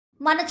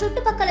మన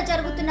చుట్టుపక్కల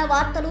జరుగుతున్న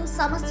వార్తలు,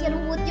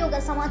 సమస్యలు, ఉద్యోగ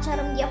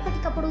సమాచారం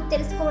ఎప్పటికప్పుడు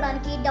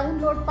తెలుసుకోవడానికి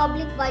డౌన్లోడ్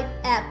పబ్లిక్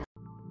వైబ్ యాప్.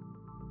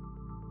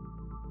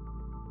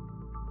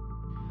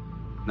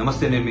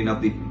 నమస్తే, నేను మీ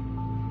నవదీప్.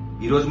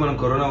 ఈ రోజు మనం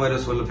కరోనా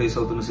వైరస్ వల్ల ఫేస్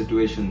అవుతున్న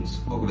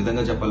సిచ్యువేషన్స్ ఒక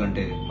విధంగా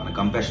చెప్పాలంటే మన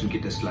కంపాషన్ కి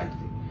టెస్ట్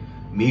లాంటిది.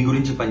 మీ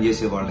గురించి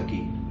పనిచేసే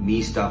వాళ్ళకి,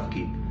 మీ స్టాఫ్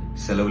కి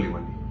సెలవులు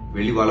ఇవ్వండి.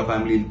 వెళ్లి వాళ్ళ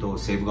ఫ్యామిలీతో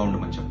సేఫ్ గా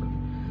ఉండమని చెప్పండి.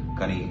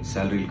 కానీ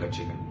శాలరీలు కట్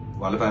చేయకండి.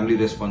 వాళ్ళ ఫ్యామిలీ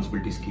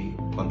రెస్పాన్సిబిలిటీస్ కి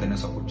కొంతైనా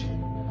సపోర్ట్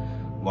చేయండి.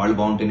 వాళ్ళు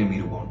బాగుంటేనే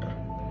మీరు బాగుంటారు.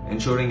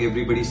 Ensuring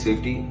everybody's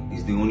safety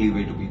is the only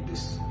way to beat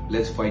this.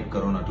 Let's fight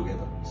corona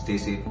together. Stay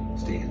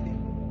safe, stay healthy.